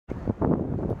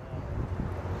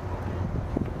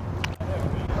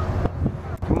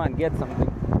get something.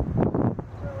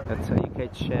 That's how you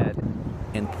catch shad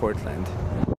in Portland.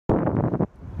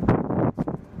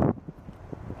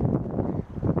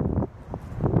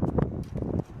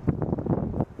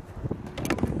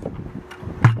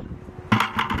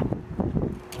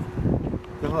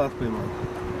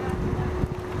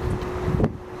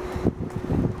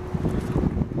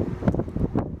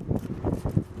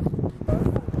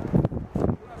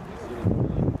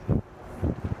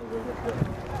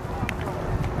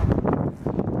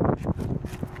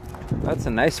 That's a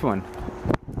nice one.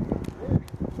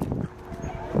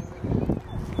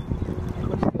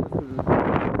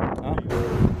 Huh?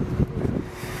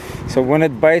 So when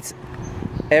it bites,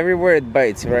 everywhere it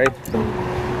bites, right?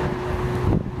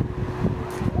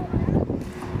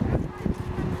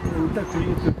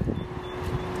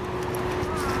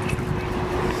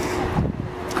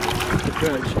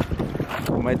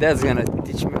 My dad's gonna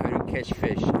teach me how to catch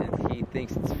fish, and he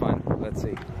thinks it's fun. Let's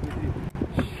see.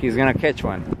 He's gonna catch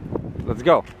one. Let's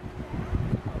go.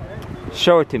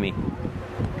 Show it to me.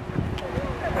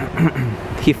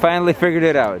 He finally figured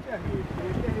it out.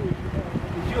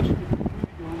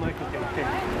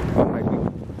 Oh my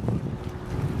God.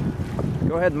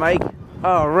 Go ahead, Mike.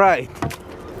 All right.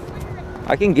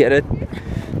 I can get it.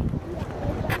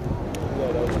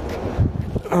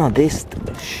 Oh, this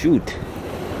shoot.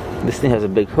 This thing has a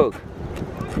big hook.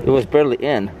 It was barely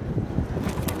in.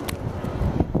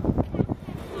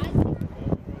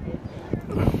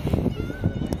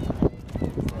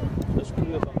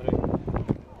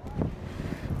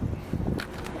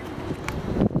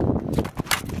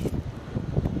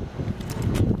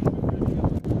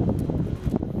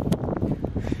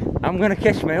 I'm gonna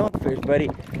catch my own fish, buddy.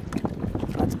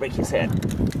 Let's break his head.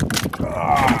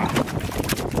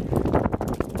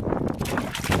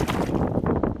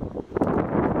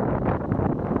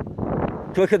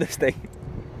 Look at this thing.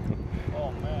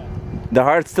 Oh man. The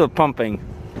heart's still pumping.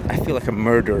 I feel like a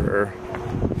murderer.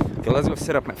 Okay, let's go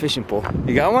set up my fishing pole.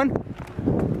 You got one?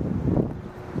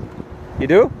 You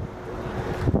do?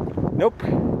 Nope.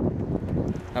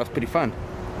 That was pretty fun.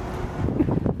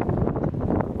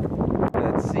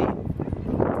 Let's see.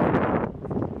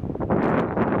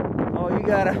 Oh, you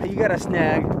got a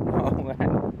snag. Oh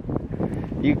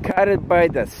man. You caught it by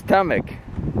the stomach.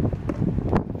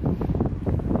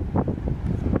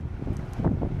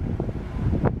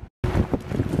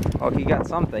 Oh, he got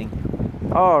something.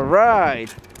 All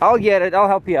right, I'll get it. I'll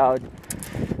help you out.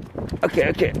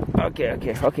 Okay.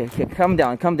 Calm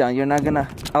down. You're not gonna.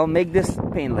 I'll make this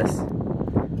painless.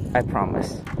 I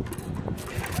promise.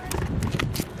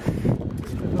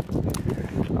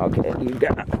 Okay, you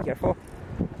got. Be careful.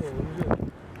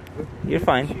 You're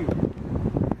fine.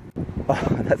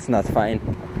 Oh, that's not fine.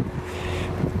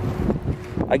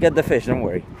 I got the fish. Don't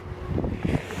worry.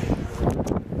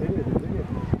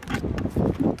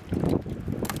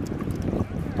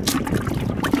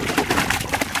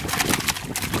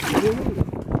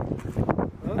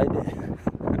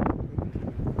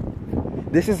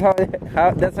 This is how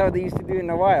that's how they used to do in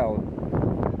the wild.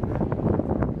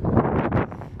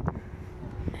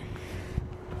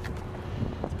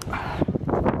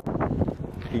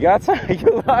 You got some?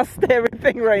 You lost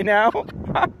everything right now.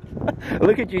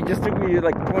 Look at you, it just took me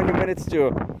like 20 minutes to.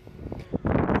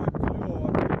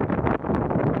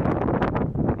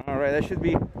 All right, I should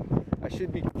be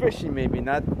fishing, maybe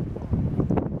not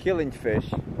killing fish.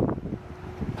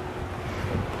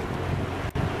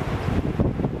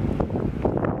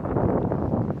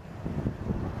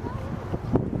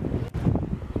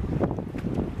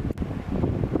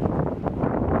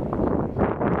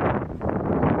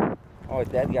 Oh,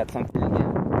 Dad got something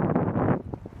again.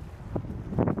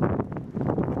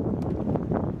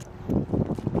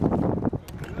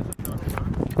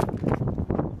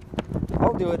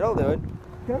 I'll do it.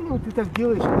 Ну, ты так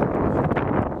делаешь.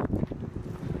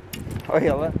 Oh,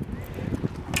 yeah.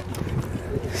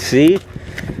 See?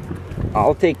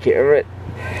 I'll take care of it.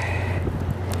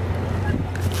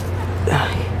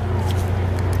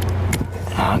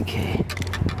 Okay.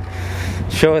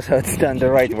 Show us how it's done the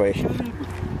right way.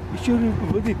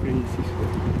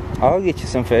 I'll get you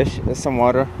some fish. There's some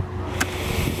water.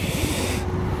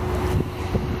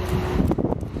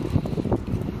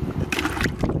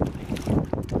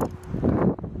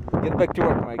 Get back to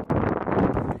work, Mike.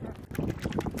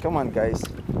 Come on, guys.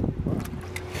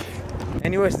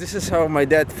 Anyways, this is how my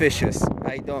dad fishes.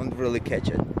 I don't really catch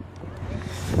it.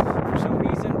 For some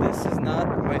reason, this is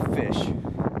not my fish.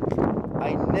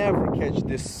 I never catch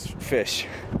this fish.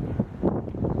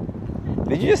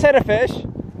 Did you just hit a fish?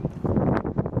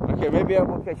 Okay, maybe I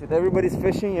won't catch it. Everybody's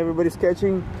fishing, everybody's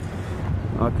catching.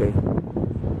 Okay.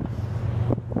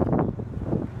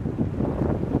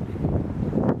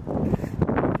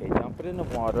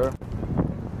 water.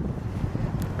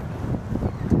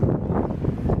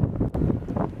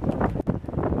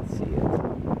 Let's see it.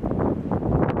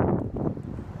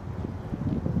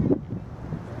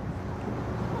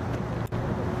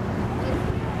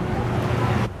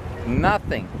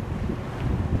 Nothing.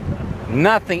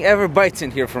 Nothing ever bites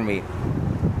in here for me.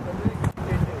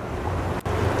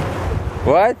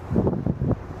 What?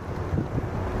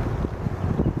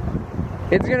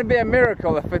 It's gonna be a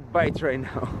miracle if it bites right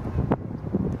now.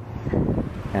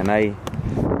 And I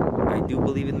do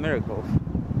believe in miracles.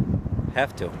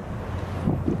 Have to.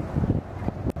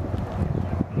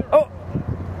 Oh!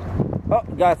 Oh,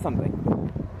 got something.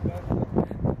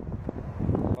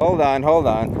 Hold on, hold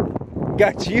on.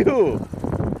 Got you!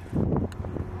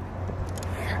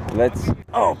 Let's...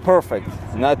 Oh, perfect.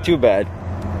 Not too bad.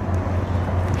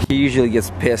 He usually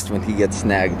gets pissed when he gets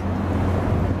snagged.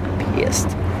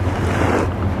 Pissed.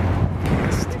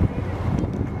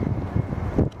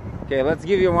 Okay, let's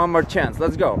give you one more chance.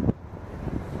 Let's go.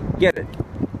 Get it.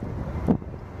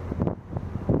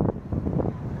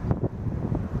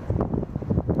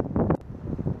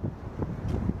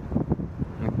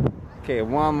 Okay,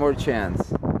 one more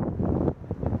chance.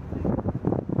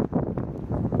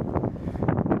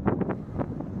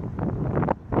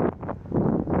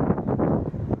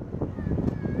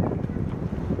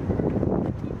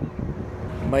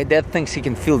 My dad thinks he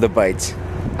can feel the bites.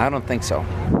 I don't think so.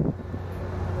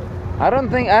 I don't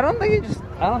think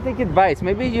it bites.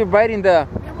 Maybe you're biting the...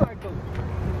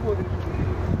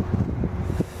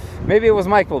 Maybe it was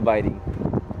Michael biting.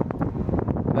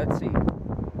 Let's see.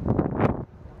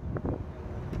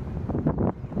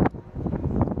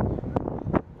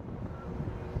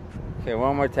 Okay,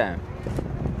 one more time.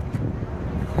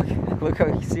 Look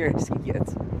how serious he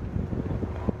gets.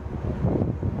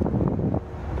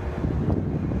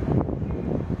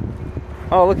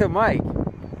 Oh, look at Mike.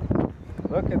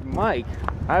 Look at Mike.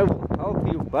 I will help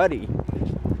you, buddy.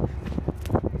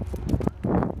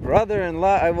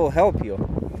 Brother-in-law, I will help you.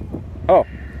 Oh.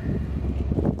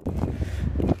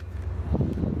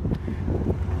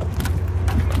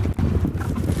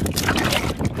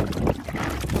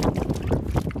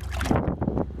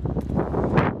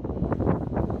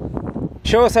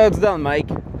 Show us how it's done, Mike.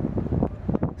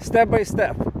 Step by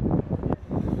step.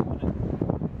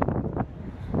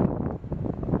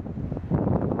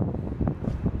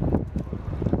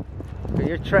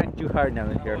 You're trying too hard now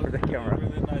in here for the camera.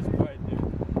 Really nice bite, dude.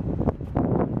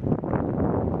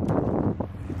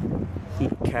 He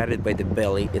caught it by the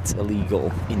belly. It's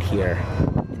illegal in here,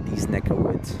 in these neck of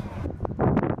woods.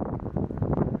 Come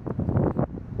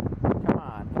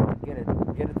on, get it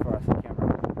for us on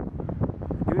camera.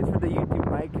 Do it for the YouTube,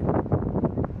 Mike.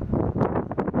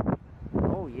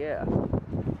 Oh yeah.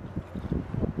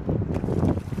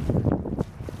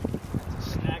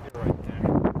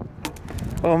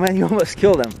 Oh man, you almost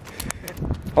killed him.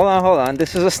 Hold on.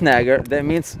 This is a snagger. That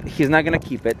means he's not gonna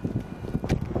keep it.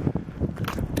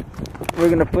 We're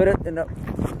gonna put it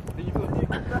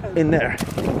in there.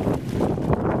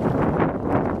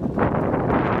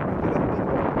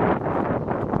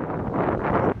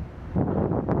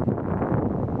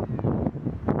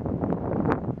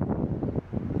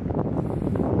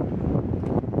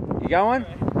 You got one?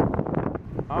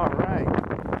 All right.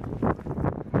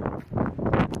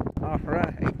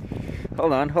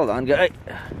 Hold on, guy.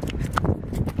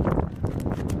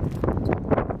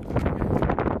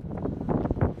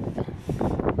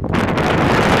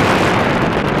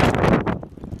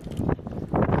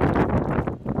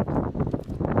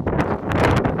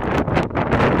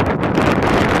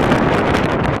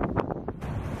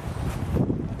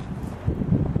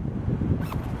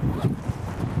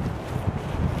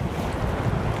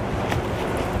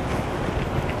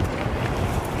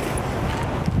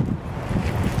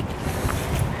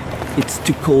 It's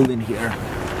too cold in here.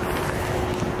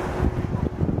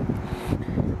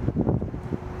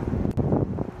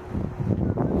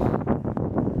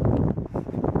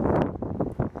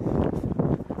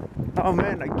 Oh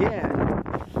man, again.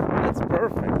 That's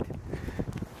perfect.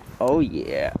 Oh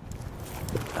yeah.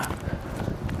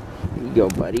 Here you go,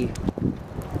 buddy.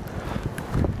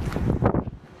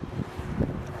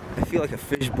 I feel like a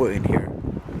fish boy in here.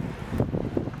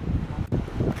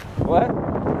 What?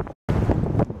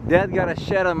 Dad got a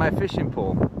shed on my fishing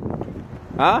pole.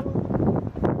 Huh?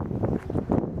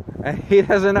 And he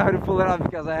doesn't know how to pull it out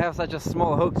because I have such a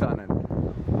small hooks on it.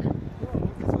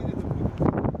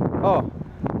 Oh,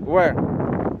 where?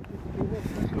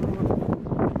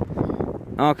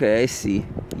 Okay, I see.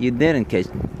 You didn't catch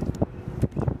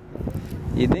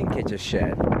a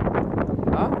shad.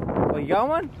 Huh? Oh, you got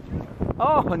one?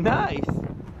 Oh, nice.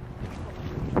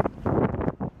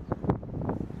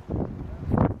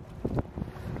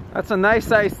 That's a nice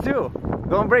size too.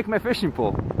 Don't break my fishing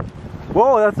pole.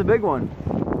 Whoa, that's a big one.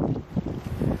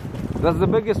 That's the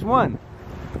biggest one.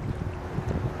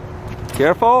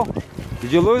 Careful.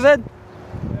 Did you lose it?